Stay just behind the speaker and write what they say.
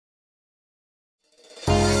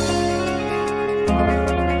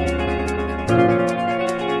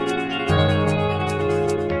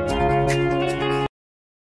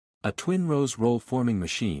A twin-rows roll-forming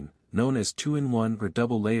machine, known as 2-in-1 or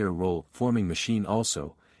double-layer roll-forming machine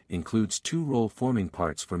also, includes two roll-forming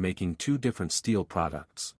parts for making two different steel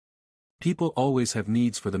products. People always have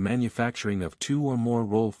needs for the manufacturing of two or more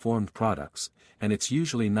roll-formed products, and it's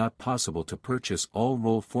usually not possible to purchase all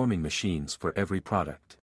roll-forming machines for every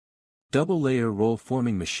product. Double-layer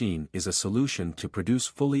roll-forming machine is a solution to produce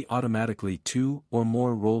fully automatically two or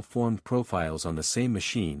more roll-formed profiles on the same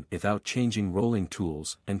machine without changing rolling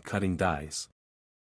tools and cutting dies.